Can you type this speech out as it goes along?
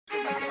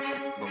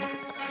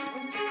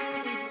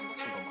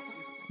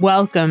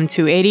Welcome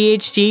to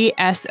ADHD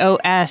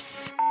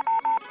SOS.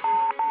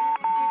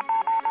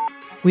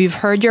 We've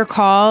heard your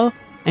call,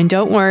 and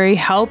don't worry,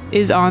 help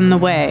is on the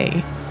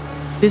way.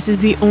 This is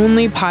the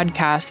only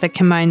podcast that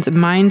combines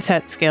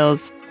mindset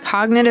skills,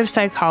 cognitive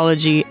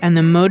psychology, and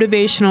the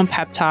motivational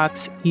pep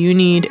talks you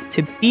need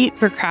to beat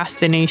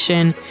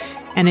procrastination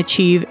and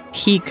achieve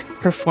peak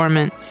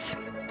performance.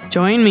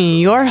 Join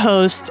me, your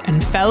host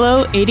and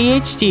fellow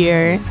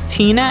ADHDer,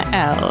 Tina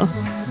L.,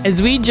 as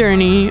we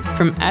journey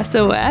from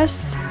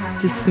SOS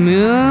to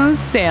smooth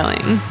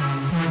sailing.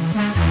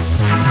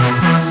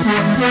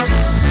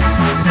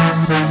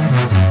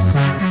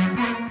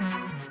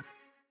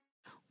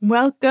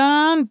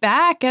 Welcome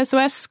back,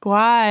 SOS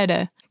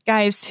Squad.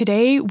 Guys,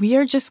 today we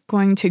are just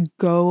going to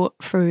go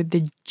for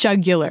the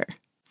jugular,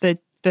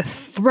 the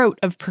throat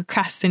of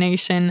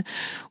procrastination.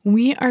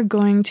 We are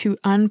going to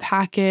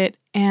unpack it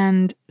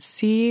and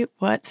see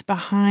what's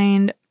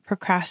behind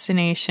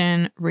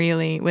procrastination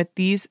really with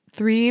these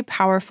 3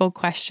 powerful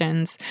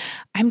questions.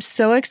 I'm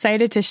so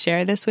excited to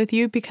share this with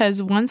you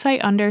because once I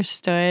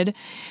understood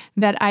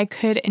that I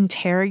could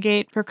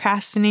interrogate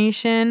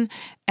procrastination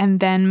and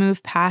then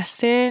move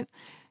past it,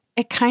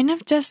 it kind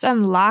of just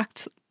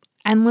unlocked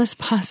endless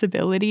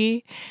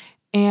possibility,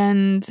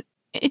 and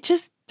it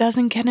just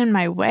doesn't get in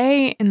my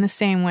way in the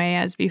same way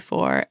as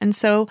before. And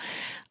so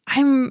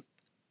I'm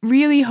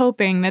really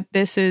hoping that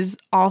this is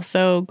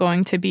also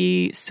going to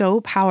be so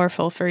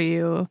powerful for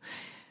you.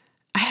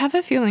 I have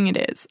a feeling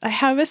it is. I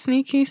have a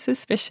sneaky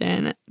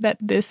suspicion that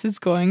this is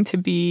going to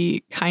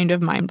be kind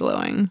of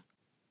mind-blowing.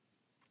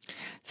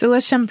 So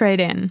let's jump right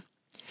in.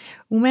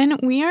 When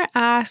we are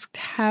asked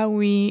how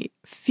we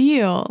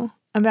feel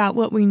about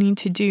what we need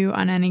to do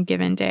on any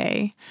given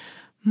day,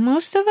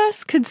 most of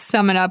us could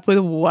sum it up with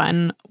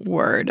one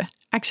word.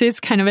 Actually, it's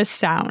kind of a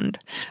sound.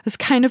 It's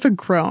kind of a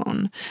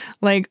groan.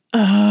 Like,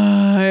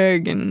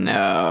 ugh,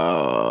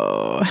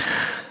 no.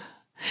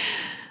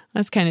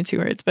 That's kind of 2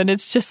 words, but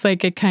it's just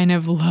like a kind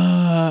of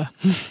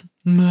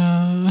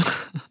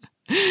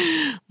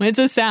It's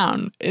a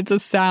sound. It's a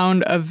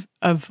sound of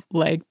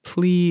like,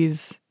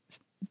 please,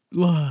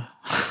 like,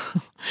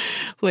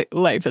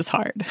 life is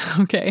hard,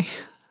 okay?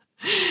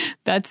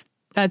 That's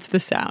the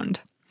sound.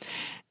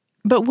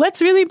 But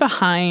what's really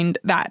behind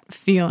that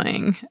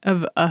feeling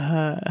of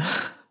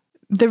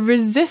the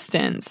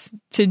resistance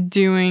to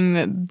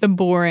doing the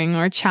boring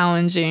or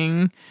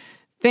challenging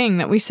thing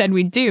that we said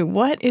we'd do?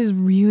 What is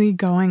really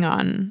going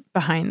on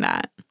behind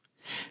that?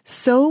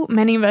 So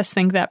many of us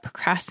think that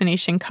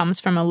procrastination comes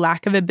from a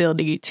lack of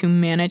ability to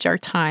manage our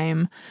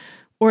time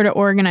or to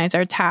organize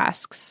our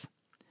tasks.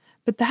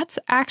 But that's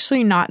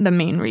actually not the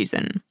main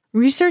reason.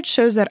 Research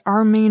shows that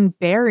our main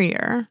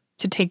barrier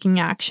to taking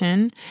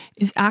action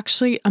is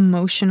actually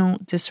emotional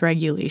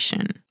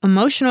dysregulation.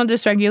 Emotional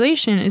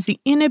dysregulation is the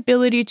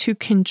inability to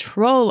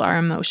control our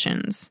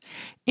emotions.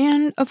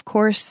 And of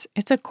course,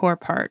 it's a core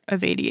part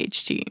of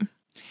ADHD.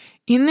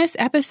 In this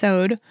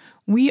episode,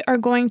 we are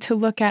going to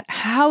look at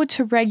how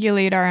to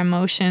regulate our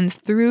emotions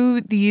through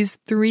these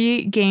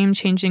 3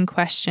 game-changing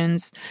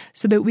questions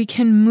so that we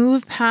can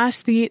move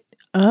past the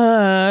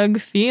ugh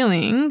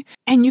feeling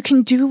and you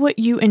can do what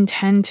you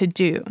intend to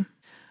do.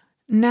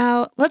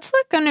 Now, let's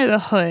look under the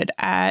hood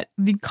at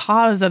the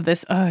cause of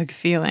this ugh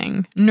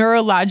feeling.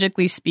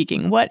 Neurologically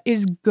speaking, what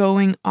is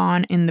going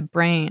on in the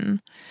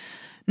brain?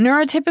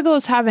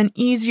 Neurotypicals have an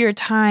easier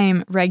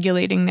time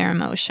regulating their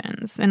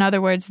emotions. In other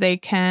words, they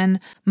can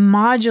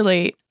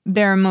modulate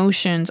their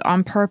emotions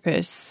on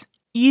purpose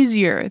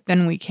easier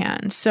than we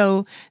can.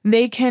 So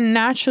they can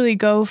naturally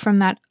go from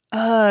that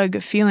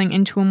ugh feeling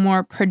into a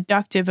more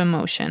productive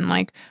emotion,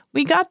 like,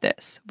 we got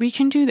this, we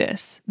can do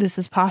this, this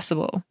is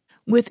possible.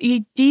 With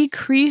a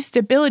decreased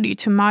ability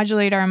to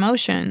modulate our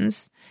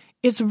emotions,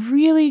 it's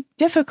really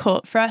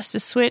difficult for us to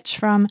switch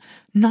from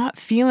not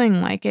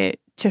feeling like it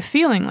to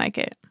feeling like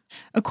it.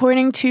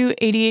 According to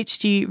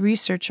ADHD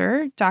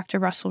researcher Dr.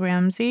 Russell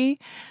Ramsey,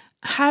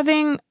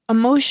 having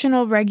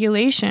emotional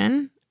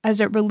regulation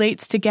as it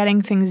relates to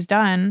getting things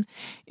done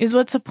is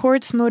what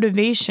supports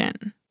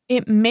motivation.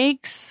 It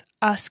makes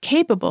us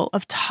capable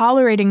of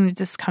tolerating the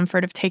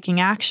discomfort of taking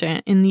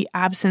action in the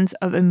absence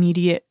of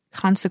immediate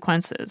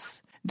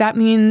consequences. That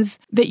means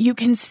that you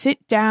can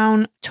sit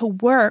down to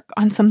work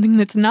on something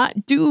that's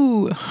not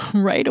due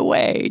right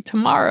away,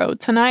 tomorrow,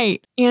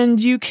 tonight, and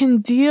you can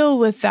deal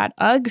with that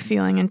ugh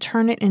feeling and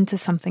turn it into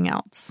something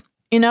else.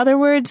 In other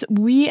words,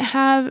 we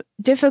have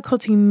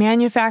difficulty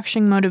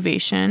manufacturing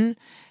motivation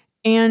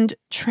and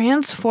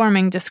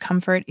transforming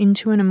discomfort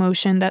into an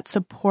emotion that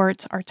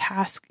supports our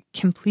task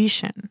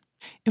completion.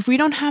 If we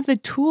don't have the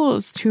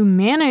tools to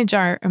manage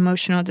our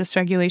emotional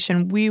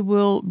dysregulation, we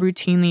will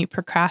routinely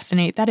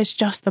procrastinate. That is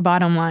just the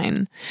bottom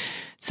line.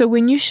 So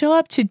when you show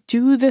up to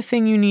do the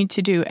thing you need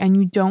to do and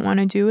you don't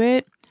want to do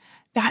it,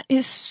 that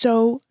is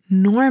so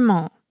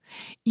normal.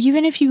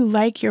 Even if you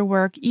like your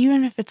work,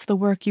 even if it's the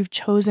work you've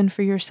chosen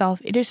for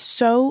yourself, it is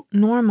so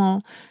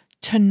normal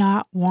to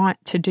not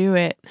want to do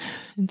it.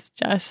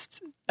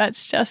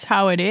 That's just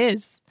how it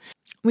is.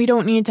 We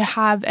don't need to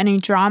have any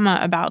drama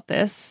about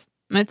this.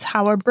 It's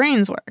how our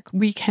brains work.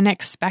 We can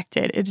expect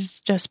it. It is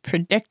just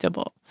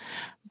predictable.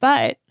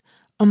 But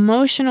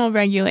emotional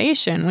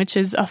regulation, which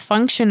is a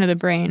function of the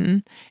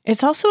brain,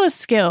 it's also a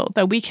skill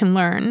that we can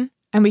learn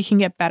and we can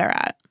get better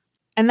at.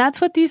 And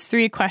that's what these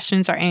 3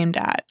 questions are aimed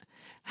at.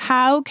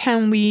 How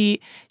can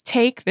we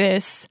take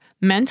this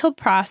mental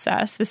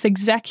process, this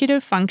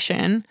executive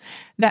function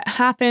that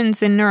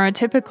happens in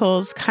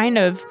neurotypicals kind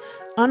of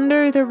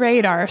under the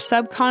radar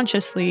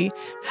subconsciously,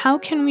 how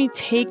can we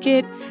take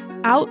it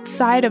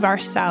outside of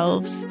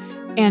ourselves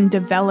and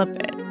develop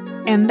it?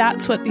 And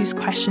that's what these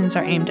questions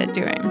are aimed at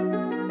doing.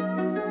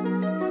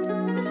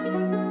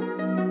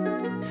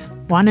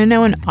 Want to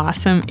know an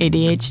awesome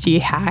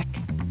ADHD hack?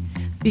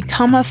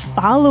 Become a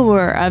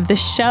follower of the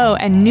show,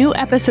 and new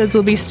episodes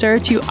will be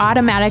served to you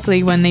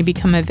automatically when they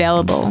become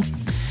available.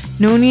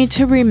 No need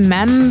to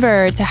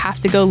remember to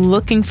have to go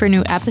looking for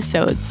new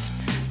episodes.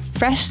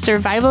 Fresh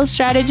survival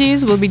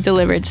strategies will be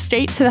delivered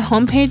straight to the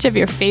homepage of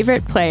your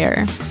favorite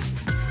player.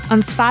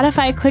 On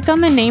Spotify, click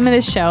on the name of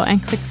the show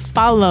and click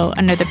follow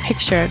under the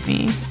picture of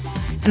me.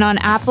 And on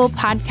Apple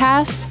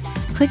Podcasts,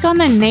 click on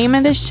the name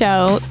of the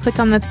show, click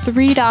on the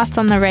 3 dots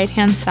on the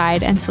right-hand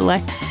side and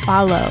select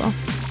follow.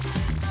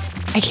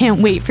 I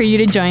can't wait for you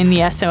to join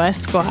the SOS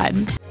squad.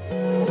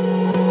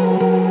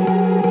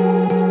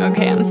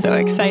 Okay, I'm so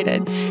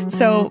excited.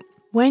 So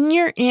when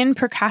you're in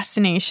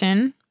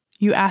procrastination,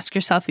 you ask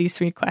yourself these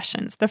 3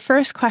 questions. The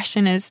first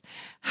question is,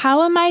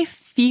 how am I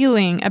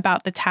feeling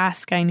about the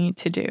task I need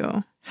to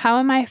do? How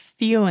am I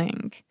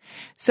feeling?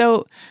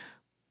 So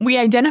we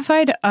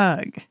identified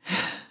ugh.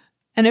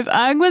 And if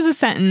ugh was a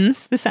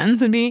sentence, the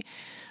sentence would be,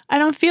 I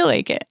don't feel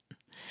like it.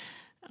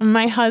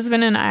 My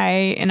husband and I,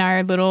 in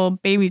our little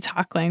baby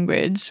talk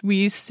language,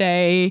 we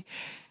say,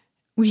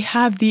 we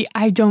have the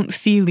I don't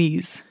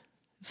feelies.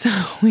 So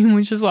we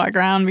would just walk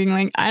around being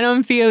like, I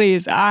don't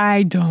feelies,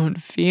 I don't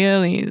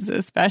feelies,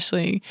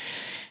 especially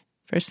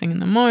first thing in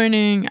the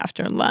morning,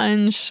 after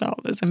lunch, all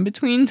those in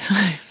between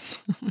times.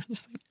 We're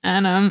just like,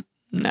 Anna,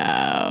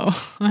 no,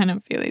 I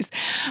don't feelies.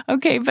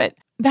 Okay, but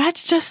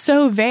that's just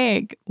so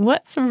vague.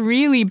 What's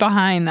really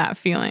behind that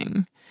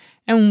feeling?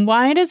 And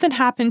why does it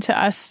happen to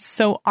us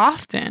so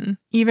often,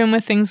 even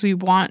with things we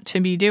want to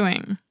be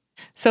doing?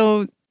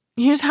 So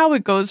here's how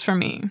it goes for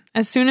me.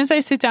 As soon as I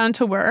sit down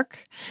to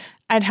work,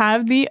 I'd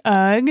have the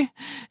ugh,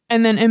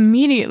 and then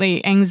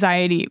immediately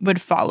anxiety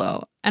would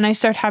follow. And I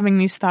start having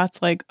these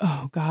thoughts like,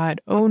 oh God,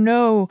 oh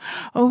no,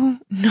 I'm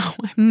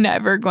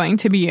never going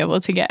to be able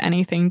to get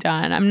anything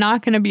done. I'm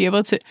not going to be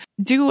able to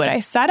do what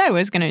I said I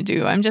was going to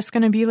do. I'm just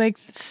going to be like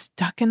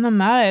stuck in the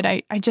mud.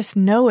 I just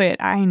know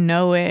it. I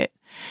know it.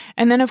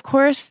 And then, of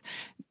course,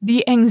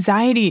 the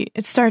anxiety,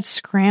 it starts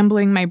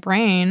scrambling my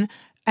brain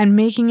and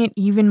making it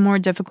even more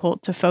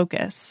difficult to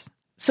focus.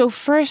 So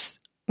first,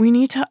 we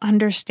need to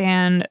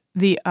understand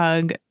the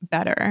ugh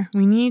better.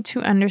 We need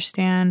to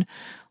understand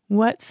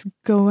what's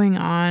going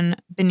on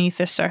beneath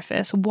the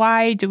surface.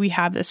 Why do we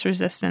have this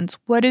resistance?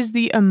 What is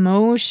the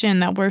emotion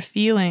that we're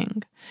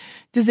feeling?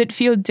 Does it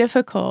feel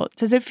difficult?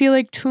 Does it feel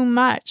like too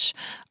much?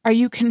 Are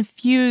you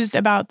confused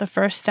about the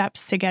first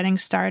steps to getting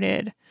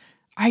started?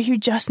 Are you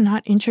just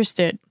not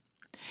interested?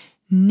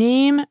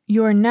 Name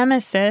your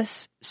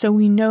nemesis so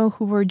we know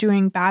who we're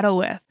doing battle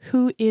with.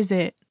 Who is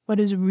it? What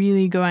is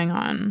really going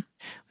on?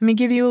 Let me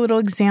give you a little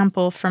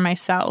example for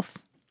myself.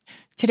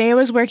 Today I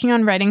was working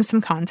on writing some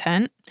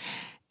content,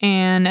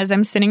 and as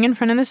I'm sitting in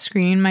front of the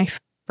screen, my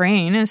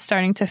brain is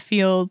starting to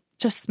feel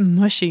just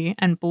mushy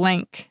and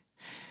blank.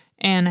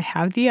 And I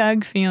have the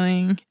ugh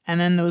feeling, and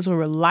then those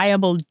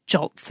reliable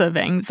jolts of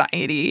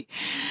anxiety.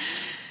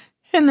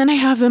 And then I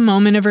have the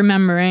moment of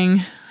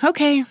remembering,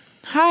 okay,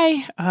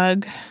 hi,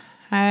 ugh.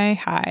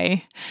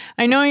 Hi.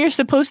 I know you're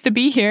supposed to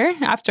be here.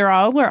 After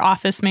all, we're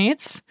office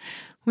mates.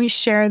 We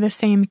share the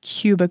same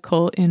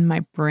cubicle in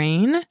my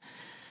brain.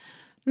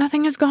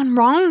 Nothing has gone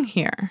wrong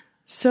here.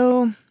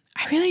 So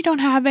I really don't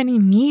have any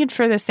need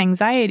for this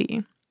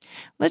anxiety.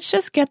 Let's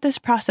just get this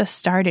process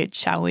started,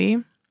 shall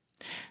we?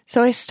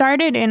 So I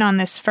started in on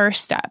this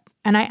first step,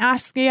 and I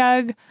asked the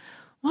ugh,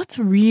 what's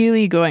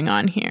really going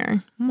on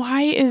here?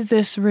 Why is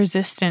this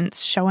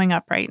resistance showing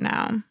up right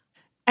now?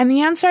 And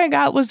the answer I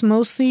got was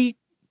mostly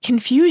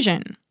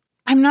confusion.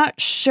 I'm not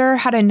sure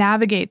how to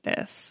navigate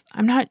this.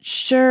 I'm not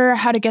sure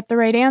how to get the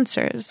right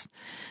answers.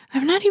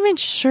 I'm not even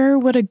sure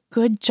what a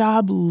good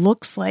job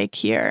looks like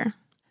here.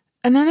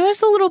 And then there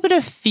was a little bit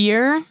of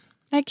fear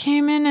that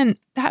came in, and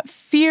that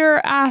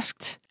fear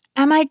asked,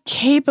 am I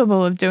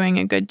capable of doing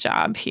a good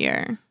job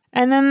here?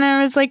 And then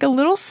there was like a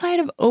little side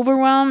of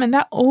overwhelm, and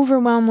that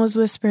overwhelm was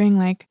whispering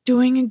like,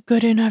 doing a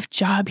good enough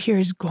job here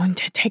is going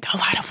to take a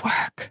lot of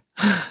work.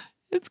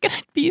 It's going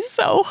to be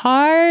so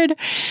hard.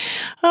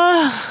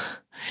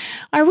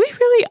 Are we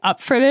really up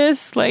for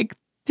this? Like,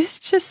 this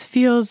just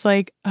feels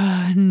like,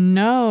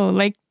 no,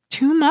 like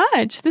too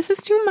much. This is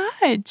too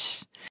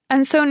much.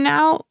 And so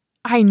now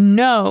I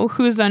know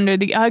who's under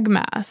the ugh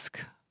mask.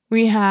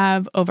 We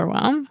have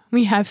overwhelm.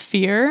 We have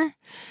fear.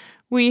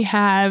 We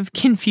have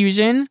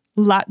confusion,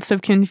 lots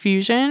of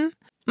confusion.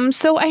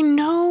 So I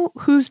know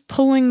who's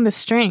pulling the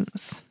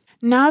strings.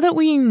 Now that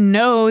we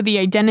know the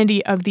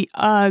identity of the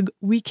UG,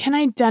 we can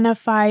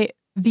identify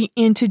the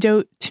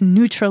antidote to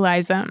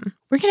neutralize them.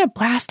 We're going to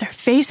blast their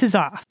faces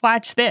off.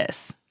 Watch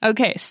this.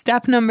 Okay,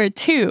 step number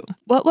 2.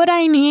 What would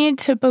I need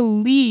to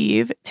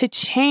believe to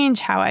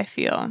change how I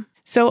feel?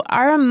 So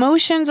our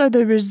emotions are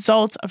the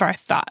results of our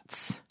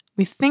thoughts.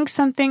 We think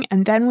something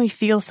and then we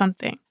feel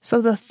something.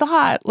 So the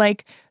thought,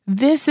 like,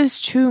 this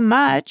is too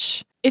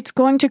much, it's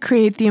going to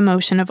create the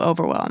emotion of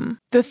overwhelm.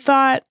 The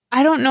thought,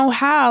 I don't know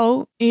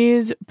how,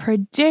 is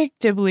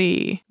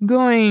predictably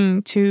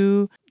going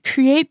to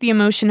create the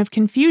emotion of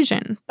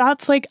confusion.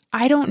 Thoughts like,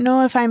 I don't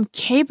know if I'm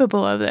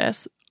capable of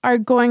this, are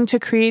going to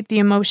create the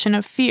emotion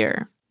of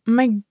fear.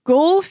 My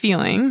goal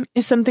feeling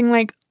is something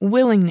like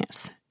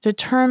willingness,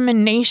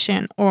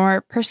 determination,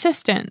 or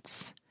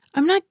persistence.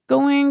 I'm not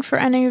going for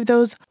any of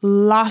those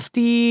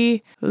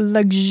lofty,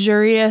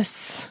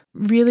 luxurious,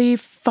 really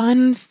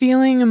fun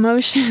feeling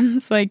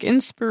emotions like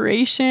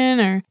inspiration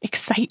or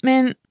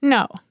excitement.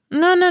 No.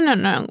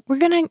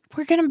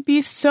 We're gonna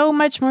be so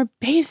much more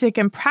basic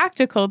and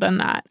practical than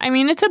that. I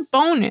mean, it's a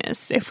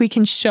bonus if we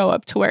can show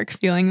up to work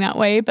feeling that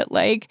way, but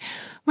like,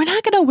 we're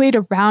not gonna wait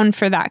around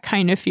for that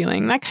kind of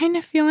feeling. That kind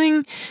of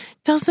feeling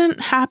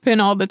doesn't happen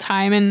all the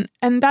time,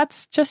 and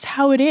that's just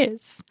how it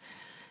is.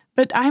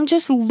 But I'm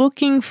just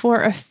looking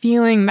for a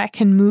feeling that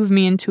can move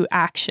me into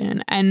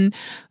action. And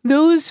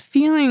those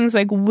feelings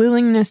like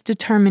willingness,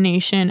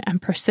 determination,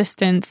 and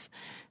persistence,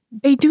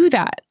 they do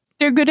that.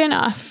 They're good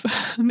enough.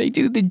 They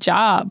do the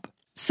job.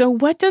 So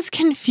what does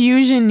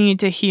confusion need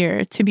to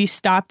hear to be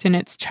stopped in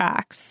its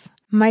tracks?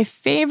 My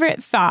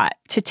favorite thought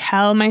to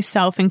tell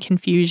myself in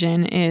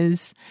confusion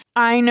is,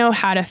 I know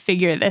how to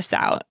figure this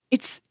out.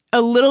 It's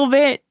a little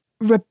bit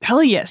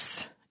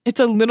rebellious. It's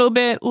a little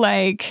bit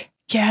like,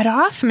 get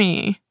off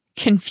me,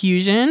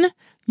 confusion.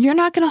 You're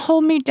not going to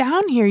hold me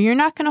down here. You're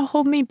not going to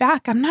hold me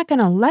back. I'm not going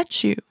to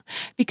let you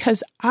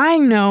because I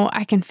know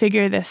I can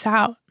figure this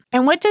out.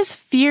 And what does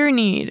fear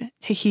need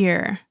to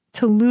hear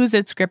to lose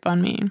its grip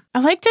on me? I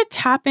like to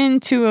tap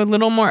into a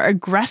little more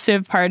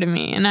aggressive part of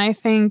me. And I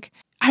think,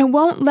 I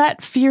won't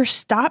let fear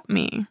stop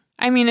me.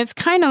 I mean, it's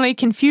kind of like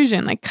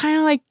confusion, like kind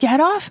of like,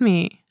 get off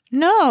me.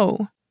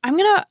 No, I'm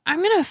going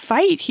to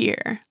fight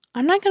here.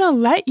 I'm not going to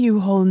let you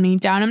hold me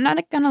down. I'm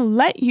not going to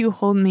let you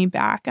hold me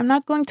back. I'm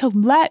not going to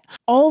let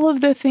all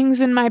of the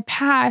things in my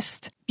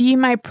past be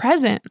my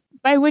present.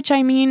 By which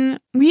I mean,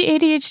 we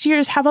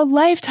ADHDers have a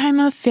lifetime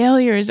of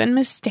failures and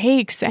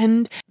mistakes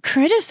and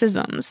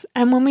criticisms.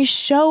 And when we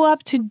show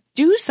up to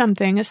do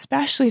something,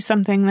 especially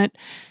something that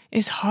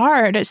is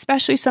hard,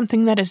 especially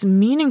something that is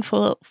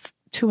meaningful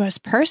to us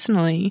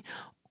personally,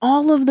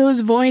 all of those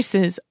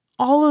voices,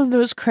 all of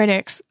those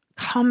critics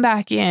come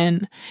back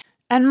in.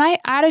 And my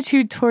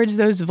attitude towards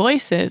those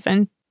voices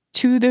and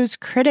to those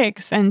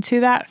critics and to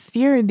that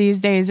fear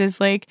these days is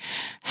like,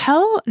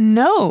 hell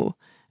no.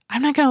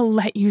 I'm not going to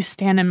let you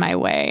stand in my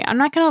way. I'm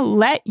not going to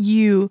let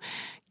you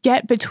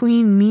get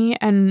between me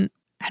and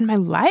my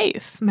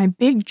life, my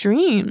big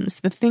dreams,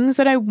 the things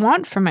that I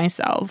want for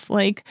myself.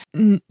 Like,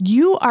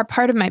 you are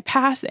part of my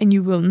past and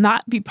you will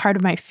not be part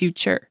of my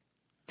future.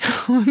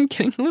 I'm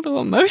getting a little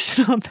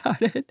emotional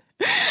about it.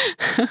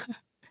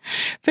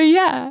 But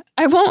yeah,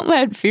 I won't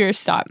let fear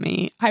stop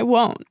me. I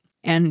won't.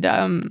 And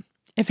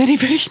if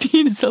anybody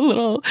needs a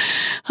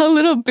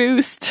little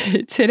boost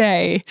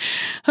today,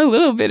 a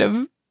little bit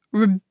of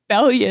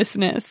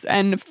rebelliousness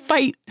and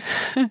fight,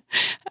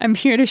 I'm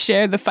here to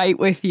share the fight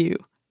with you.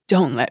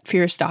 Don't let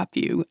fear stop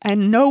you,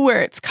 and know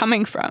where it's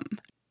coming from.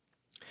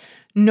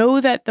 Know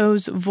that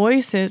those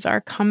voices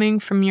are coming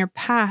from your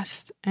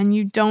past and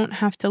you don't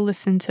have to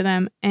listen to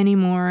them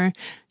anymore.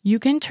 You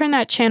can turn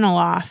that channel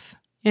off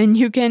and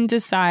you can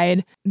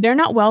decide they're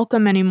not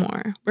welcome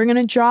anymore. We're going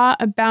to draw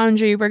a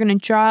boundary. We're going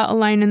to draw a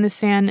line in the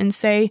sand and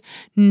say,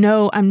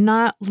 no, I'm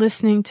not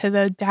listening to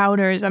the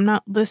doubters. I'm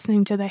not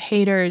listening to the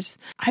haters.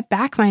 I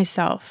back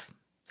myself.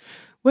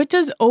 What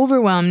does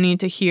overwhelm need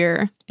to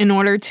hear in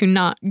order to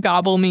not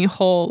gobble me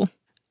whole?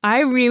 I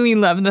really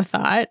love the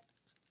thought,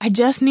 I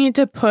just need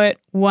to put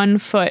one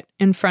foot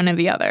in front of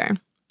the other.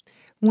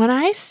 When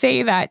I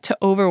say that to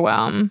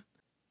overwhelm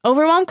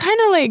kind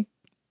of like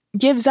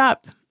gives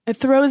up. It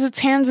throws its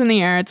hands in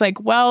the air. It's like,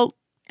 well,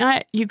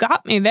 you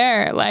got me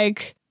there.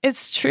 Like,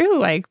 it's true.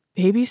 Like,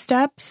 baby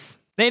steps,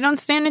 they don't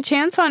stand a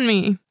chance on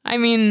me. I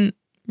mean,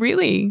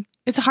 really,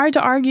 it's hard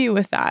to argue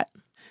with that.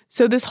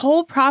 So this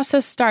whole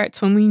process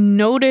starts when we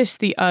notice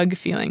the UG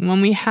feeling,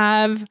 when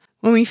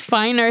we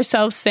find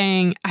ourselves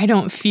saying, I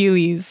don't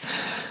feelies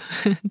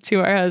to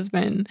our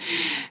husband,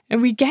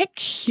 and we get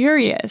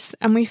curious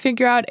and we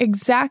figure out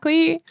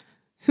exactly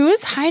who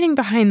is hiding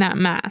behind that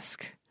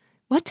mask.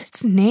 What's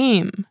its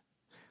name?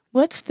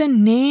 What's the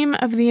name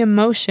of the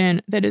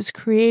emotion that is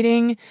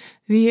creating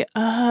the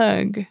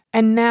UG?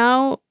 And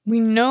now we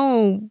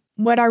know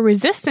what our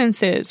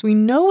resistance is. We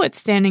know what's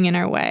standing in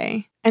our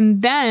way.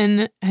 And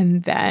then,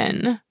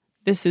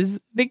 this is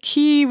the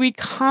key, we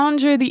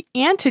conjure the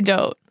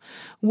antidote.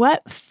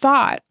 What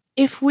thought,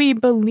 if we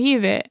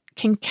believe it,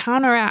 can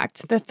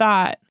counteract the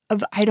thought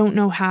of I don't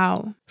know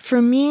how?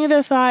 For me,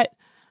 the thought,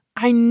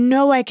 I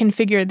know I can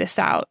figure this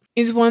out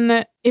is one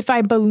that, if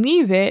I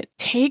believe it,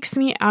 takes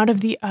me out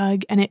of the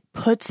ugh and it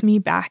puts me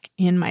back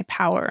in my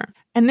power.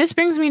 And this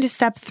brings me to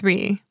step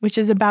 3, which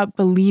is about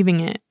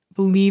believing it.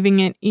 Believing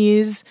it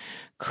is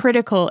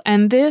critical,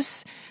 and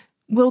this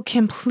will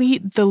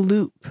complete the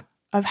loop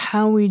of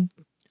how we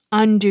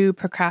undo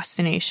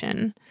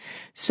procrastination.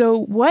 So,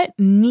 what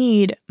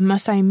need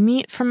must I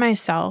meet for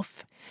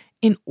myself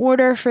in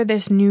order for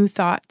this new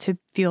thought to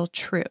feel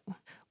true?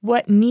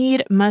 What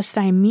need must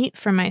I meet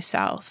for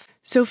myself?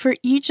 So for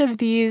each of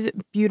these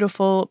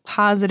beautiful,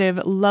 positive,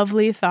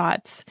 lovely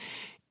thoughts,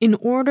 in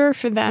order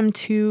for them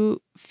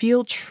to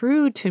feel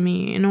true to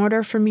me, in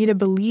order for me to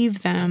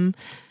believe them,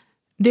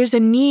 there's a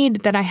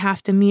need that I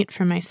have to meet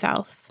for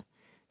myself.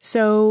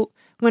 So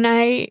when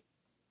I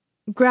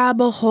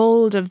grab a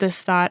hold of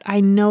this thought,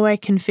 I know I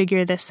can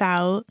figure this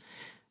out.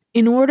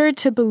 In order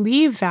to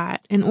believe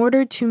that, in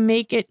order to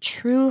make it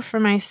true for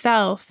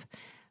myself,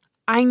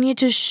 I need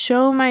to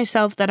show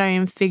myself that I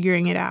am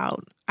figuring it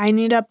out. I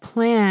need a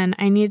plan.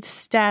 I need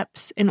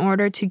steps in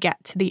order to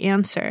get to the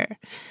answer.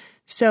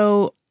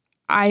 So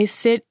I'm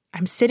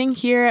sitting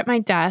here at my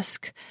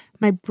desk.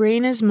 My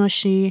brain is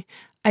mushy.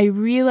 I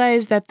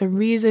realize that the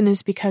reason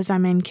is because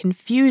I'm in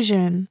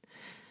confusion.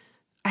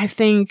 I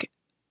think,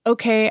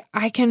 okay,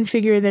 I can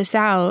figure this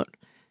out.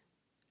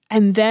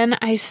 And then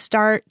I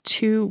start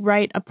to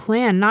write a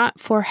plan, not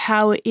for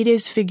how it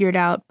is figured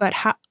out, but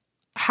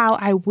how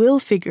I will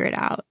figure it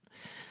out.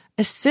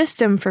 A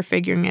system for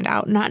figuring it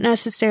out, not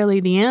necessarily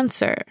the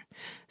answer.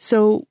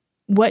 So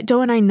what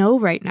don't I know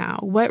right now?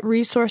 What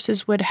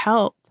resources would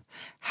help?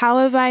 How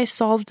have I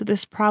solved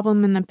this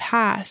problem in the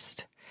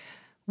past?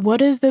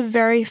 What is the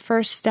very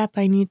first step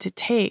I need to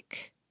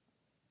take?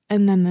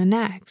 And then the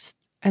next,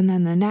 and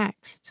then the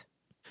next.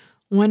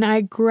 When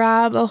I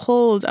grab a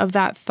hold of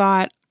that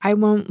thought, I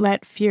won't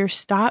let fear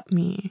stop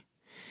me.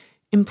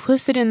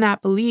 Implicit in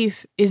that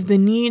belief is the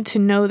need to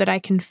know that I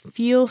can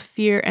feel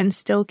fear and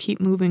still keep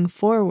moving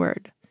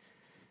forward.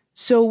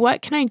 So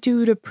what can I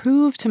do to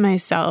prove to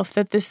myself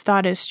that this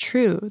thought is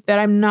true, that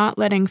I'm not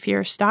letting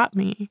fear stop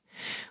me?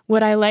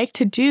 What I like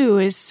to do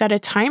is set a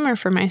timer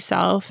for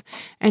myself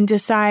and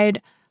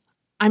decide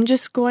I'm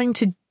just going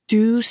to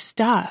do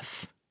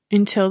stuff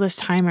until this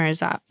timer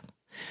is up.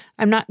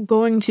 I'm not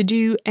going to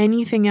do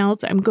anything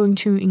else. I'm going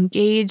to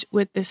engage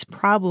with this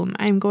problem.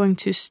 I'm going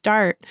to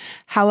start,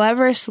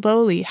 however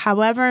slowly,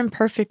 however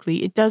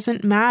imperfectly. It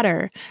doesn't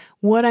matter.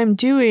 What I'm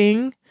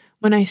doing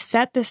when I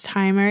set this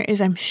timer is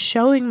I'm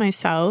showing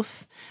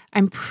myself,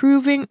 I'm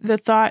proving the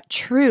thought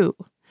true.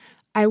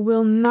 I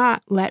will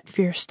not let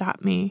fear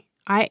stop me.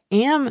 I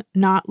am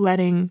not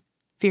letting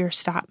fear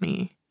stop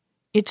me.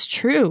 It's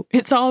true.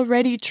 It's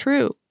already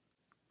true.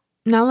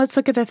 Now let's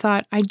look at the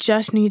thought, I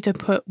just need to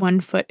put one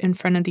foot in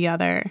front of the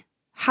other.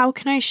 How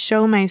can I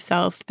show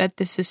myself that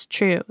this is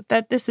true,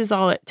 that this is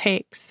all it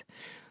takes?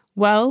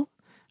 Well,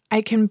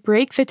 I can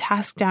break the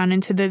task down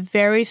into the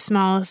very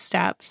smallest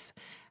steps,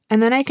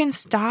 and then I can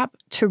stop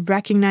to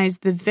recognize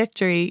the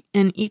victory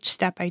in each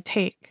step I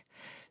take.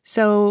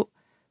 So,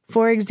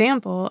 for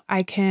example,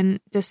 I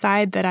can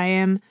decide that I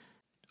am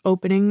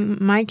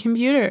opening my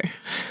computer.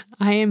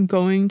 I am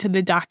going to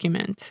the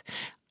document.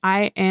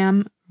 I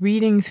am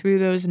reading through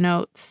those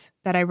notes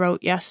that I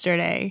wrote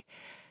yesterday.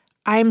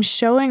 I'm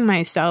showing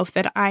myself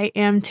that I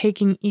am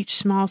taking each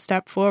small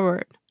step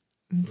forward.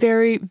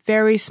 Very,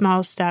 very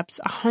small steps,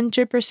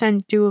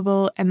 100%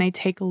 doable, and they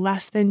take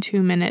less than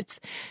 2 minutes.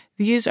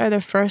 These are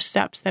the first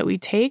steps that we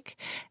take,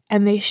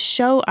 and they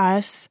show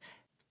us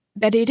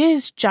that it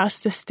is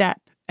just a step,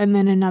 and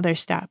then another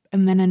step,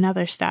 and then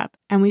another step,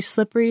 and we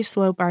slippery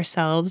slope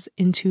ourselves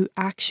into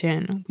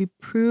action. We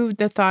prove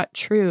the thought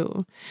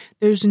true.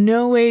 There's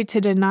no way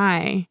to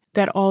deny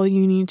that all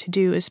you need to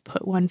do is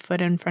put one foot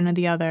in front of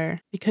the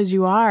other, because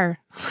you are.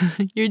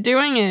 You're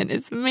doing it.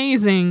 It's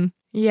amazing.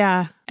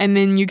 Yeah. And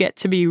then you get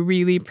to be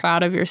really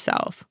proud of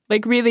yourself.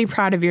 Like, really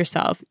proud of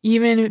yourself,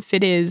 even if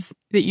it is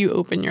that you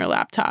open your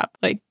laptop.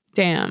 Like,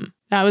 damn,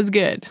 that was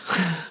good.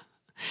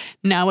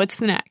 Now what's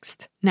the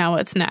next? Now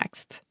what's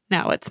next?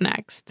 Now what's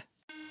next?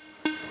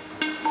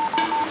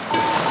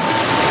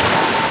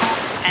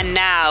 And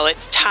now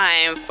it's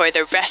time for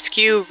the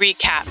rescue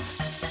recap.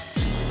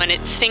 When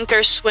it's sink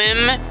or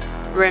swim,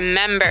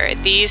 remember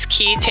these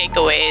key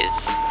takeaways.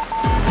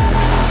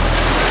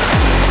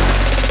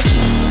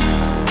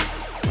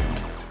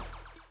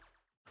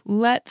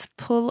 Let's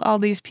pull all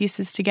these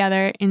pieces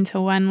together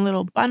into one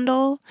little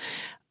bundle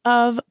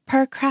of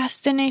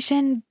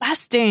procrastination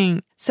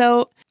busting.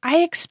 So I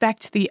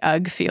expect the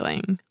ugh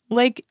feeling.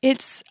 Like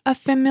it's a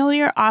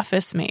familiar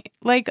office mate.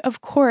 Like,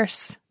 of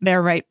course,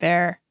 they're right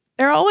there.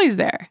 They're always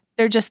there.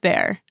 They're just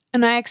there.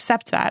 And I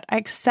accept that. I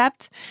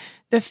accept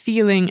the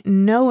feeling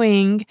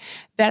knowing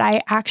that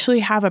I actually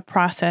have a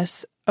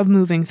process of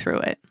moving through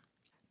it.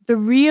 The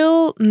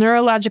real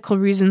neurological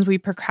reasons we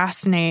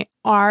procrastinate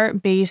are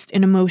based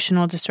in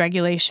emotional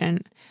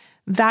dysregulation.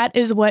 That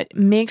is what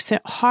makes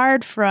it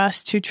hard for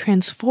us to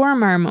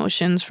transform our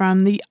emotions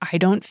from the I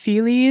don't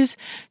feelies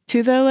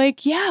to the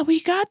like, yeah, we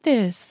got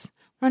this.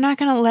 We're not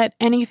going to let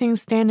anything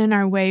stand in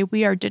our way.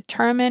 We are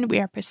determined, we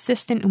are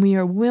persistent, and we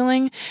are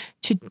willing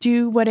to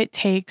do what it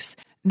takes.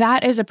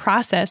 That is a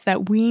process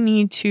that we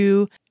need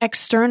to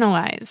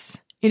externalize.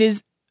 It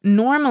is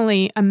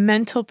normally a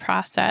mental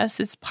process.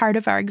 It's part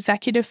of our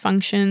executive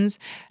functions,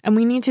 and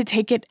we need to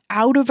take it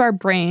out of our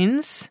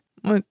brains,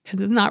 because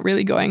it's not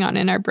really going on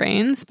in our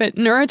brains, but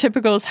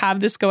neurotypicals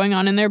have this going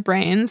on in their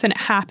brains, and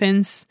it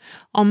happens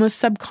almost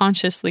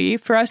subconsciously.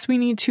 For us, we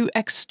need to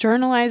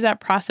externalize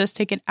that process,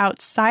 take it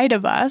outside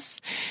of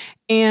us,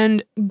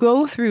 and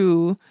go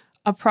through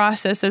a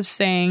process of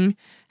saying,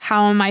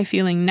 how am I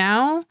feeling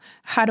now?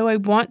 How do I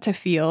want to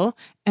feel?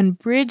 And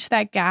bridge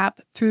that gap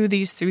through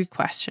these 3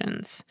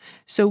 questions.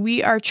 So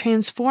we are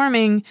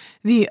transforming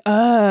the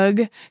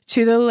ugh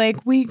to the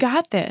like, we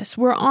got this,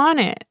 we're on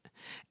it.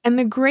 And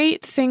the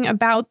great thing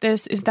about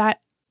this is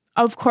that,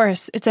 of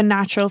course, it's a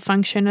natural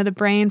function of the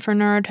brain for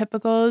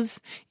neurotypicals.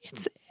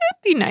 It'd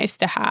be nice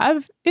to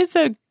have. It's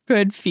a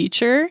good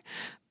feature,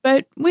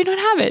 but we don't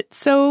have it.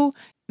 So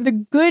the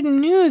good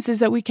news is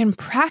that we can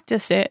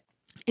practice it.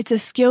 It's a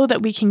skill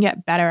that we can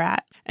get better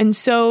at. And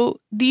so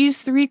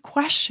these 3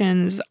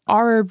 questions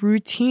are a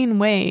routine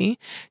way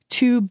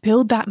to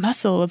build that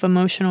muscle of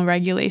emotional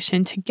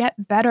regulation, to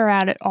get better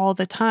at it all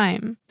the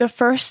time. The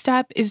first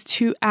step is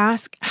to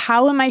ask,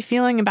 how am I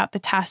feeling about the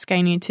task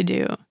I need to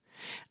do?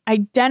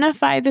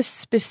 Identify the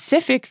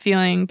specific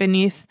feeling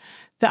beneath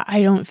the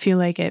I don't feel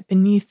like it,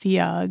 beneath the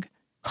ugh.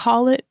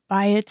 Call it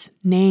by its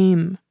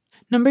name.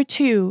 Number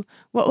 2,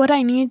 what would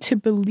I need to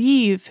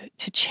believe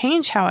to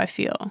change how I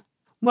feel?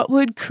 What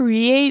would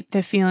create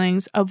the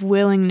feelings of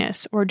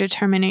willingness or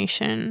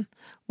determination?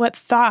 What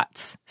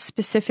thoughts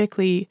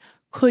specifically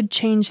could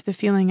change the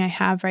feeling I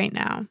have right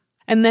now?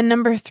 And then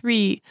number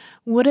 3,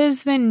 what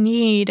is the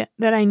need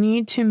that I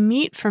need to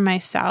meet for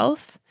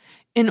myself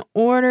in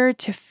order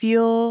to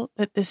feel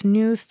that this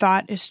new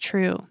thought is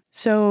true?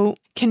 So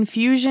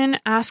confusion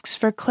asks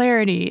for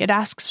clarity. It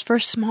asks for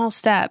small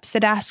steps.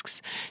 It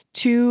asks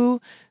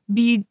to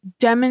be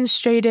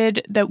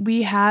demonstrated that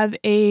we have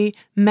a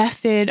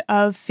method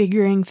of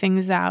figuring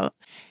things out.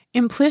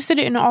 Implicit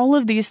in all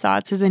of these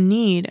thoughts is a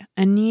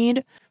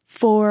need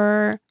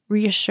for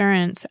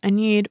reassurance, a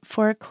need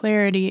for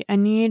clarity, a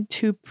need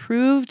to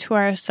prove to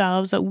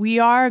ourselves that we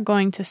are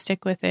going to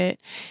stick with it.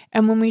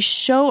 And when we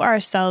show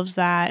ourselves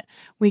that,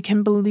 we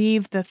can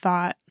believe the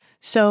thought.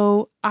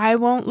 So I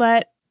won't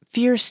let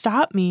fear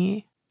stop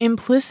me.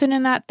 Implicit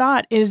in that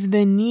thought is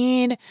the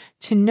need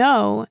to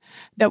know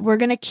that we're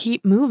going to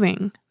keep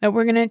moving, that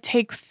we're going to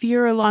take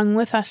fear along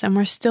with us, and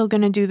we're still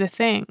going to do the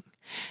thing.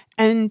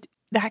 And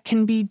that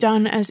can be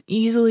done as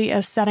easily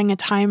as setting a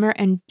timer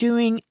and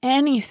doing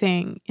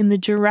anything in the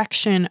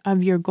direction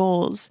of your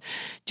goals,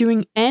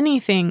 doing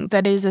anything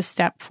that is a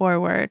step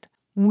forward.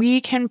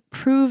 We can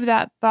prove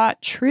that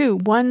thought true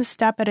one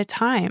step at a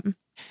time.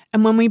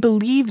 And when we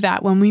believe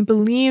that, when we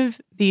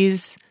believe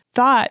these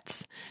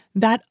thoughts,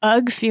 that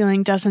ugh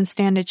feeling doesn't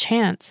stand a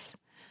chance.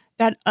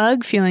 That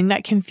ugh feeling,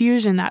 that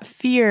confusion, that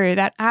fear,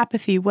 that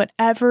apathy,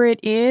 whatever it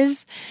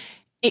is,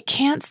 it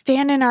can't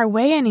stand in our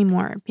way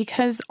anymore,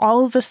 because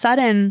all of a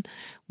sudden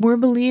we're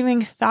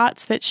believing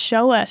thoughts that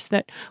show us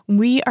that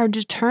we are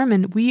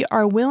determined, we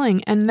are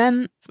willing, and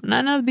then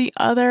none of the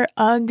other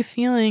ugh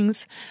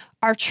feelings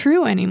are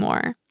true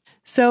anymore.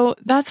 So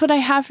that's what I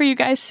have for you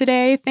guys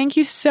today. Thank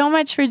you so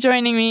much for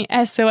joining me,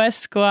 SOS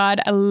Squad.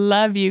 I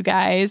love you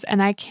guys,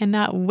 and I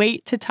cannot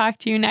wait to talk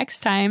to you next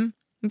time.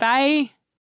 Bye.